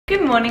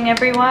morning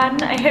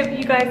everyone. I hope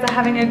you guys are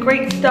having a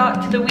great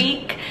start to the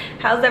week.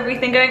 How's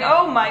everything going?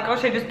 Oh my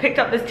gosh, I just picked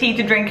up this tea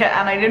to drink it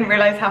and I didn't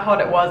realize how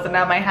hot it was and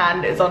now my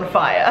hand is on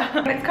fire.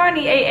 It's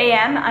currently 8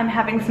 AM, I'm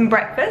having some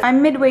breakfast.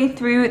 I'm midway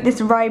through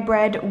this rye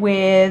bread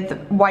with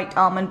white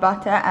almond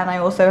butter and I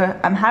also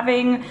am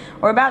having,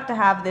 or about to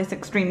have, this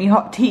extremely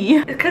hot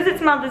tea. Because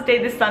it's Mother's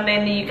Day this Sunday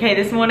in the UK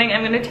this morning,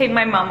 I'm gonna take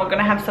my mum, we're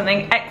gonna have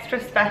something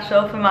extra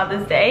special for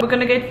Mother's Day. We're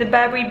gonna go to the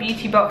Burberry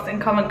Beauty Box in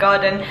Covent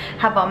Garden,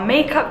 have our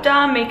makeup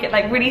done, make it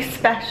like really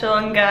special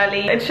and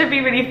girly. It should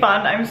be really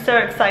fun, I'm so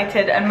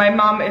excited and my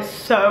mum is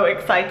so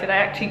excited. I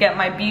actually get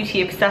my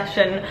beauty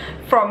obsession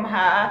from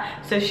her,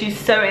 so she's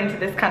so into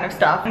this kind of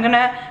stuff. I'm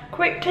gonna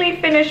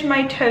quickly finish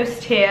my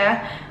toast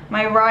here.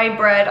 My rye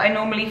bread, I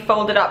normally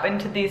fold it up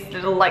into these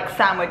little like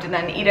sandwich and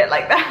then eat it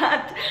like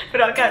that.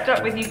 But I'll catch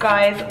up with you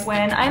guys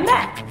when I'm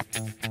there.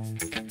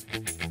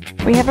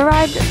 We have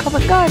arrived at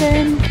Covent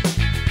Garden.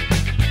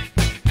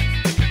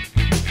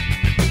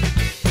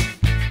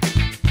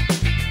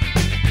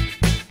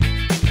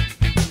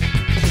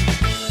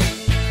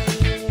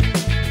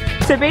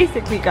 So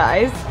basically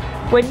guys,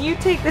 when you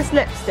take this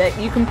lipstick,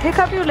 you can pick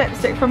up your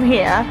lipstick from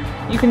here.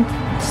 You can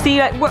see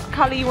like what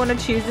colour you want to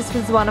choose. This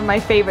was one of my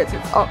favourites,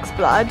 it's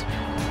Oxblood.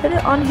 Put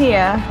it on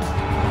here.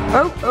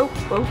 Oh,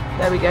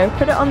 there we go.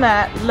 Put it on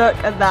there. Look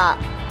at that.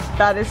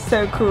 That is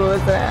so cool,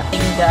 isn't it?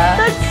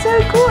 That's so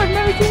cool. I've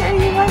never seen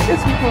anything like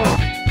this before.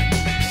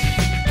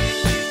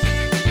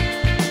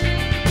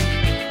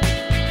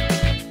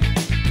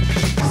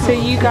 So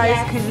you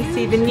guys can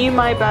see the new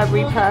My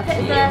Burberry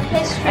perfume,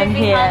 and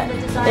here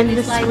in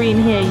the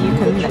screen here you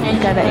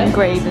can get it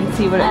engraved and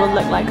see what it will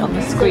look like on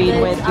the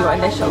screen with your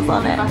initials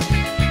on it.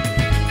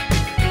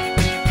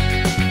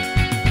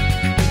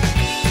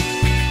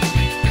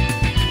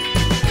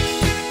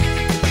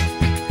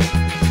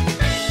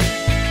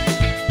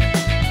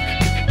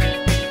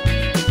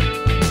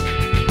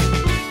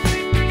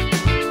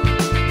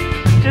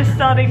 Just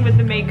starting with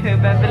the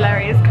makeover,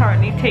 Valeria is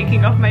currently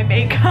taking off my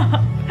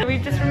makeup.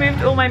 We've just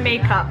removed all my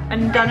makeup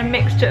and done a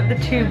mixture of the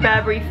two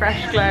Burberry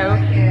Fresh Glow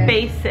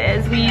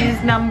bases. We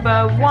used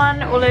number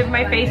 1 all over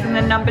my face and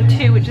then number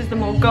 2, which is the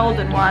more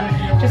golden one,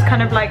 just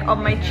kind of like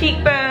on my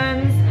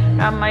cheekbones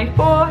and my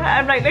forehead.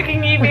 I'm like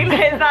looking at you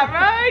like, is that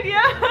right?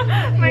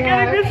 Yeah? Am I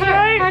getting this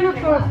right? Kind of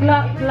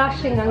for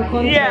blushing and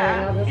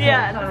contouring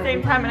at the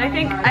same time. And I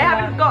think I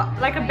haven't got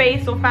like a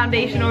base or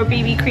foundation or a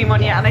BB cream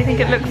on yet, and I think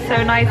it looks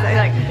so nice.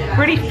 I like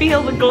really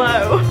feel the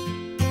glow.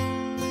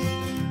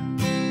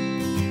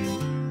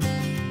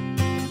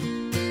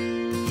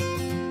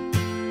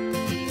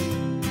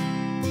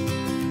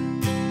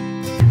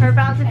 We're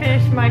about to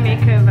finish my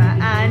makeover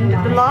and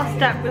the last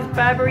step was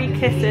Burberry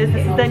Kisses.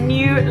 This is their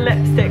new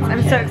lipsticks.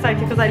 I'm so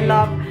excited because I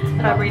love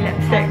Burberry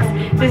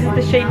lipsticks. This is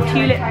the shade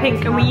Tulip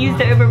Pink and we used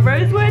it over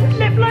Rosewood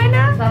lip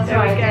liner. There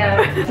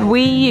we go.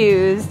 We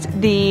used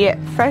the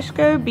Fresh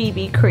Glow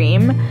BB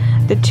cream,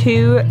 the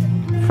two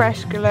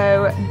Fresh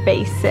Glow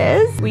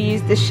bases. We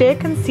used the sheer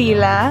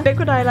concealer,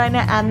 liquid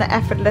eyeliner and the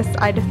Effortless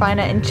eye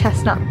definer in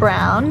chestnut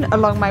brown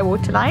along my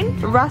waterline,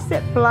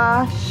 russet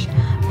blush,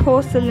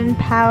 porcelain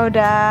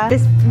powder,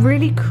 this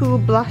really cool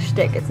blush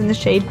stick. It's in the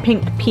shade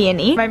Pink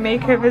Peony. My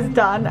makeup is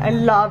done. I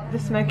love the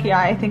smoky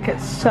eye. I think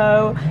it's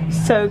so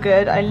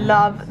good. I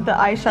love the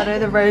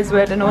eyeshadow, the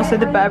Rosewood, and also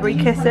the Burberry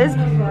Kisses,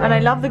 and I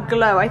love the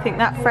glow. I think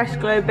that Fresh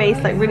Glow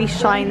base like really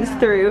shines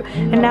through.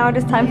 And now it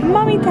is time for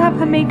Mommy to have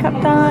her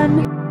makeup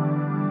done.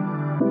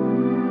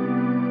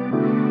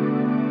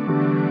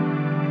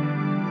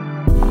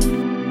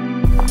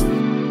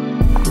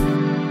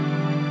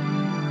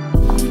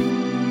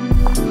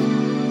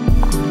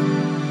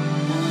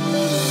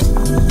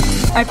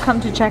 I've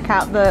come to check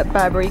out the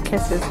Burberry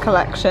Kisses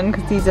collection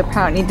because these are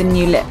apparently the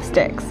new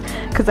lipsticks,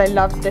 because I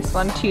love this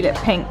one, Tulip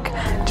Pink,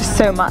 just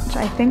so much.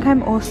 I think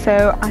I'm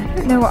also, I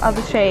don't know what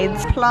other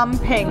shades, Plum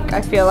Pink.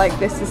 I feel like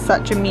this is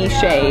such a me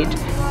shade.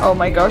 Oh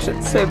my gosh,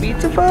 it's so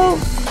beautiful.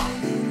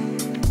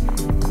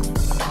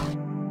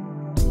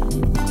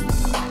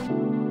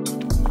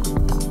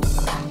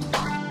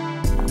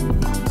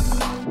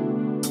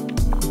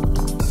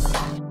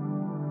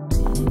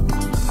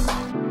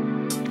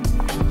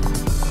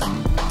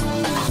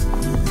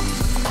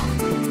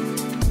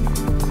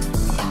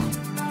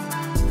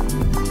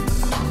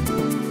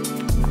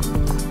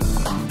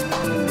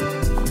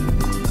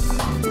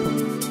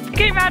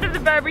 Came out of the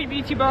Burberry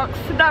Beauty Box.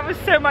 That was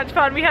so much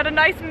fun. We had a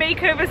nice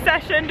makeover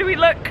session. Do we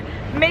look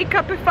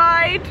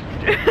makeupified?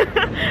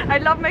 I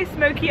love my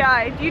smoky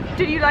eye.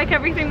 Did you like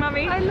everything,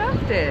 Mummy? I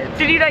loved it.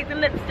 Did you like the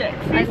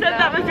lipsticks? You said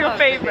that was your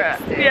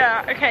favorite.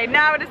 Yeah, okay,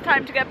 now it is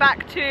time to get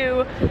back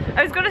to,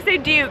 I was gonna say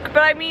Duke, but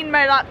I mean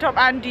my laptop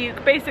and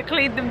Duke.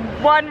 Basically the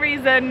one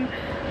reason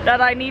that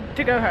I need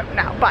to go home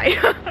now. Bye.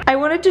 I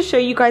wanted to show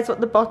you guys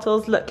what the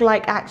bottles look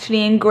like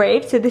actually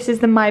engraved. So this is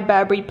the My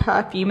Burberry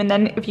perfume, and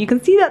then if you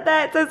can see that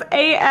there, it says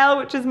AL,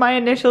 which is my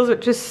initials,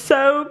 which is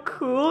so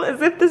cool,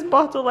 as if this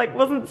bottle like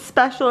wasn't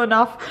special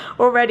enough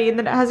already, and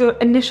then it has your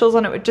initials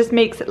on it, which just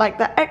makes it like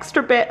that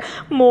extra bit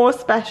more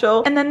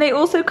special. And then they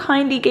also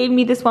kindly gave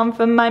me this one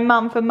for my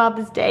mum for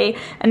Mother's Day,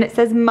 and it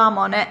says Mum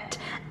on it.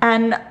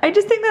 And I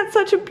just think that's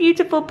such a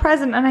beautiful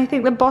present, and I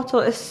think the bottle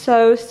is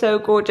so, so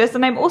gorgeous.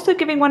 And I'm also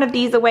giving one of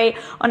these away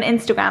on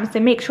Instagram, so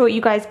make sure you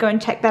guys go and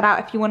check that out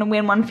if you want to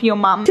win one for your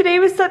mum. Today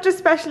was such a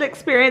special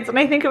experience, and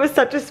I think it was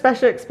such a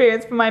special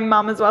experience for my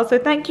mum as well. So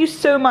thank you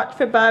so much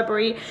for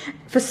Burberry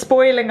for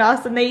spoiling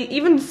us, and they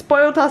even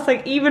spoiled us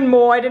like even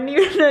more. I didn't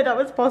even know that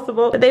was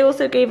possible. But they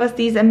also gave us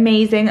these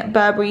amazing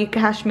Burberry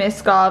cashmere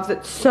scarves.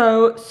 It's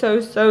so, so,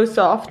 so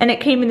soft, and it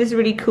came in this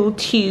really cool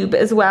tube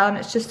as well, and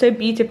it's just so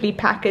beautifully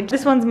packaged.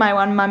 This one's my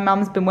one. My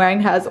mum's been wearing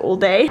hers all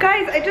day.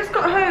 Guys, I just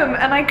got home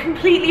and I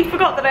completely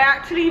forgot that I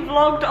actually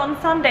vlogged on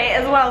Sunday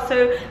as well.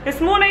 So this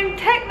morning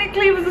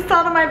technically was the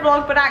start of my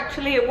vlog, but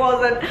actually it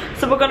wasn't.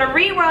 So we're gonna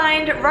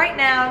rewind right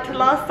now to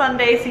last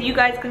Sunday so you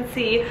guys can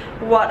see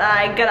what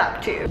I got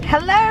up to.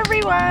 Hello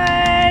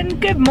everyone,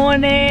 good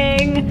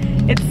morning.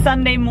 It's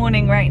Sunday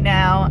morning right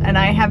now, and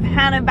I have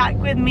Hannah back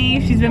with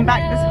me. She's been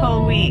back this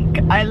whole week.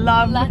 I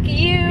love... Lucky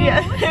you!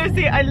 Yeah,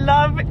 seriously, I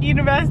love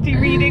university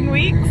reading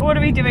weeks. What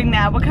are we doing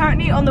now? We're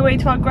currently on the way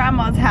to our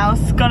grandma's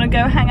house. Gonna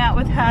go hang out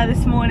with her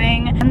this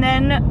morning, and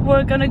then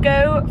we're gonna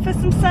go for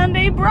some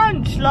Sunday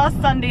brunch. Last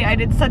Sunday I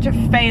did such a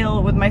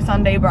fail with my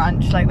Sunday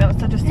brunch. Like, that was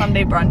such a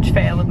Sunday brunch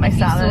fail with my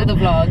salad. You saw the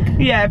vlog.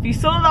 Yeah, if you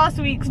saw last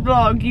week's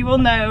vlog, you will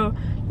know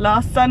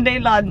last Sunday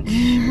lunch.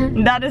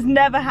 That is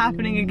never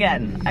happening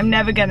again. I'm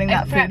never getting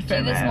that food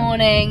for this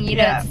morning. You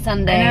know it's a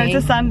Sunday. I know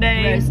it's a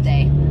Sunday. Roast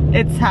day.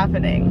 It's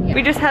happening. Yeah.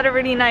 We just had a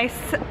really nice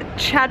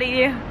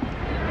chatty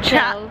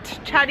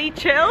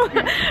chill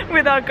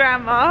with our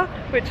grandma,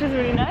 which is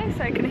really nice.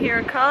 I can hear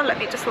a car. Let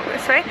me just walk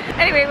this way.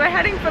 Anyway, we're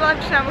heading for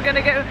lunch now. We're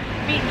gonna go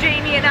meet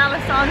Jamie and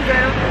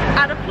Alessandro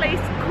at a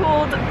place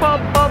called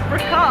Bob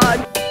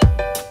Ricard.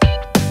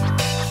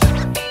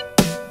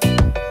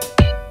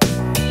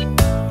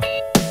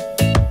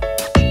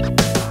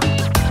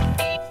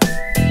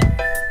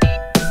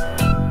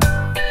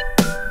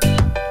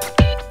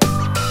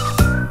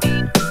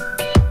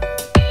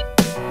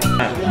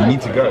 You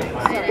need to go.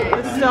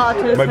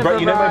 My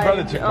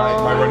brother took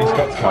my Ronnie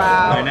Scott's car.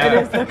 Wow, I know. it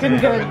is looking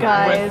good,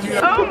 guys.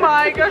 Oh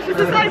my gosh, this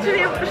is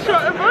actually a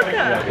shot of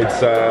vodka.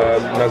 It's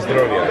na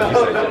zdrowie.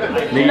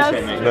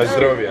 Na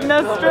zdrowie.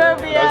 Na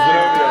zdrowie.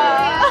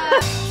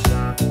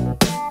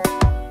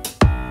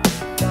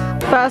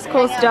 First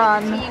course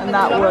done, and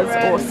that was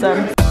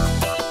awesome.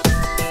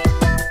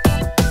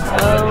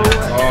 Oh,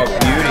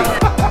 beauty.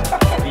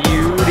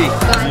 Beauty.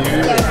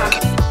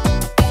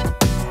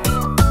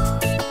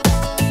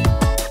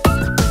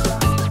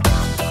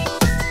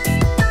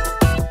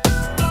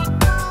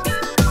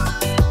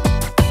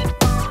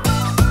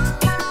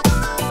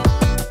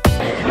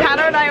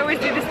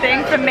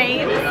 For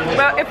mains,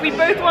 well, if we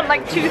both want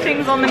like 2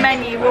 things on the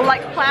menu, we'll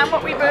like plan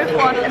what we both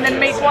want and then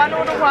make one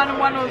order one and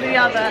one order the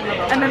other,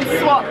 and then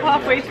swap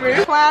halfway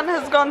through. Plan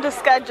has gone to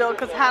schedule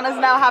because Hannah's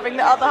now having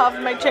the other half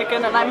of my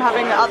chicken and I'm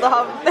having the other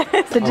half of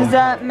this. The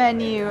dessert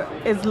menu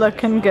is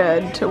looking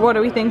good. What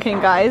are we thinking,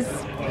 guys?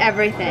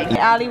 Everything.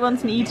 Ali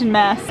wants an eaten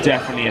mess.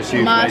 Definitely a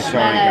souffle,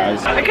 sorry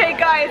guys. Okay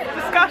guys,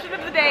 discussion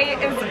of the day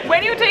is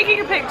when you're taking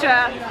a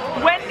picture,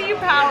 when do you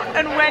pout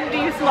and when do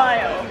you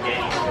smile?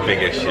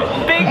 Big issue.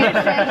 Big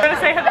issue. Wanna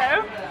say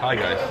hello? Hi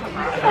guys.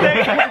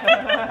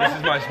 This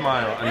is my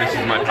smile and this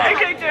is my pout.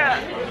 Okay, do it.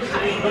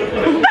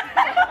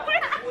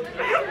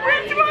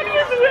 Which one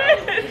was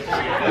which?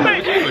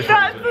 Wait,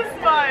 that's the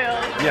smile.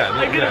 Yeah,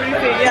 I can only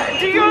see. Yeah.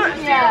 Do you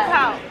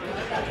pout?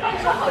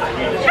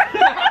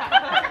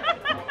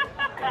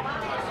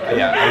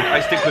 Yeah, I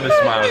stick with the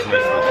smiles most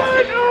of the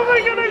time. Oh my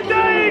god, I'm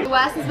dying. The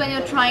worst is when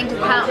you're trying to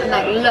pout and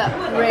like look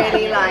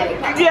really like,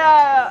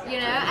 yeah, you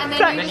know, and then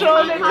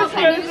sexual, you can't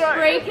and you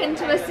break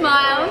into a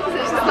smile because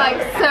it's just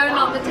like so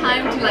not the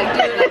time to like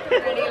do like a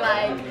really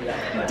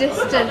like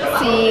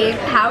distancy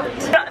pout.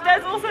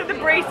 There's also the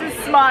braces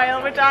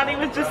smile, which Annie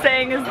was just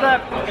saying is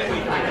that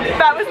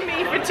was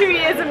me for 2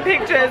 years in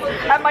pictures.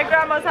 At my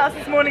grandma's house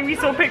this morning we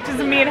saw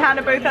pictures of me and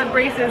Hannah both had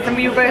braces and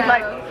we were both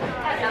like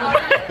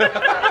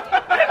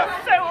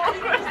so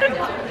awkward.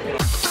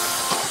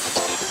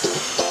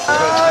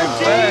 Oh,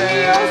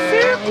 Jamie, your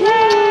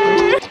souffle!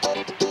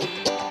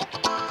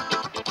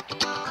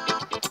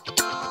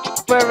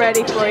 We're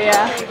ready for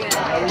you.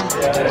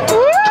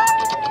 Woo!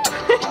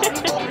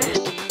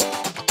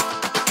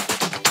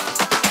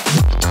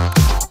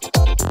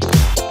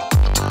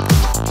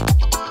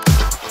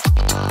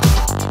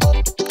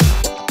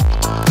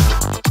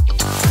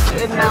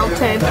 It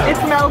melted.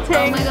 It's melting.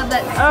 Oh my god,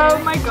 that's oh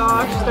my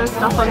gosh, there's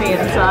stuff on the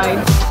inside.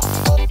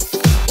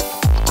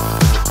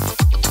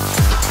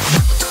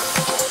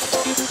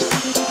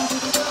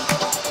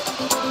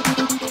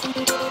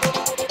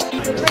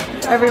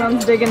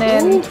 Everyone's digging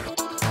in. Ooh.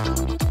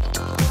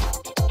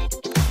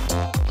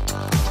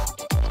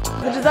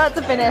 The desserts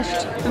are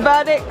finished. The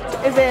verdict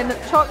is in.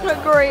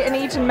 Chocolate Gory and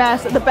Eton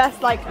Mess are the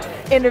best like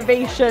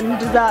innovation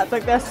desserts.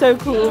 Like they're so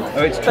cool.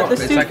 Oh, it's but the chocolate.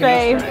 souffle.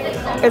 It's like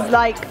is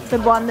like the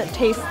one that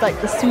tastes like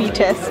the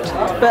sweetest.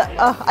 But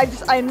no, I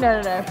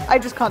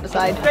just can't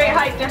decide. Very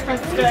height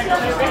difference going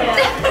on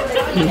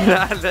over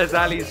here. There's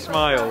Ali's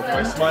smile.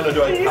 My smile or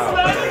do I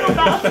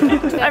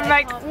pout? I'm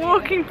like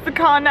walking to the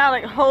car now,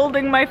 like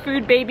holding my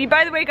food baby.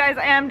 By the way guys,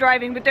 I am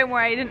driving, but don't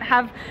worry, I didn't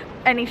have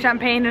any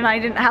champagne and I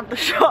didn't have the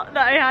shot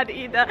that I had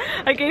either.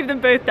 I gave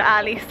them both to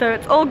Ali, so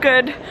it's all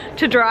good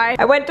to drive.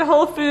 I went to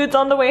Whole Foods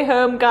on the way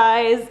home,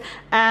 guys,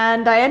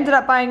 and I ended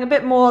up buying a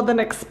bit more than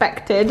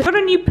expected. Got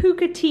a new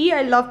POUT tea.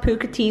 I love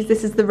POUT teas.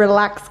 This is the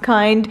relaxed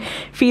kind,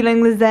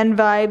 feeling the zen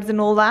vibes and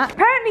all that.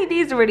 Apparently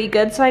these are really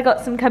good, so I got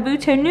some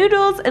kabuto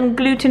noodles and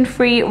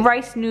gluten-free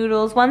rice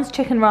noodles. One's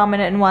chicken ramen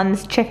and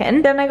one's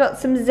chicken. Then I got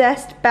some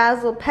zest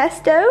basil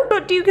pesto.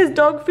 Got Duke's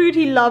dog food.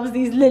 He loves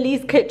these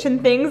Lily's Kitchen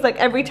things. Like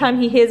every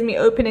time he hears me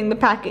opening the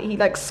packet, he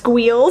like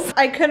squeals.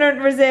 I couldn't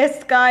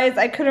resist, guys.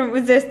 I couldn't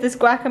resist this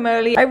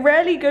guacamole. I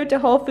rarely go to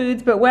Whole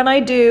Foods, but when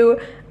I do,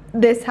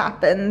 this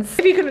happens.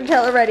 If you couldn't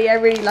tell already, I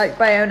really like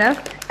Bayona.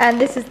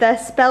 And this is their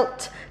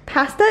spelt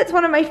pasta. It's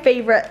one of my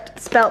favorite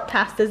spelt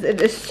pastas. It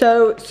is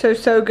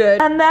so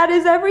good. And that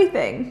is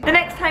everything. The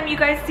next time you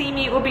guys see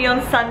me will be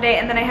on Sunday,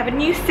 and then I have a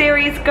new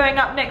series going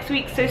up next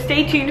week, so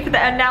stay tuned for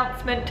the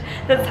announcement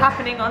that's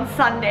happening on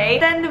Sunday.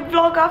 Then the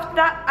vlog after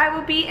that, I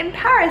will be in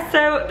Paris.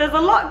 So there's a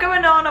lot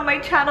going on my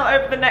channel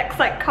over the next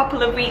like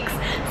couple of weeks,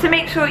 so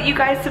make sure you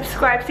guys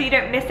subscribe so you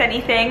don't miss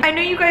anything. I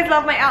know you guys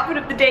love my outfit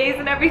of the days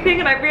and everything,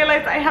 and I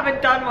realized I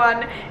haven't done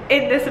one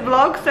in this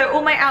vlog, so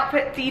all my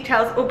outfit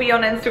details will be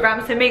on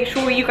Instagram, so make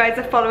sure you guys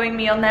are following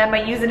me on there.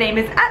 My username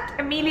is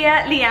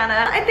 @Amelia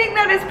Liana. I think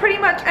that is pretty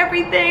much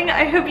everything.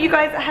 I hope you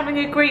guys are having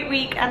a great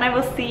week, and I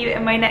will see you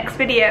in my next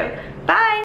video. Bye!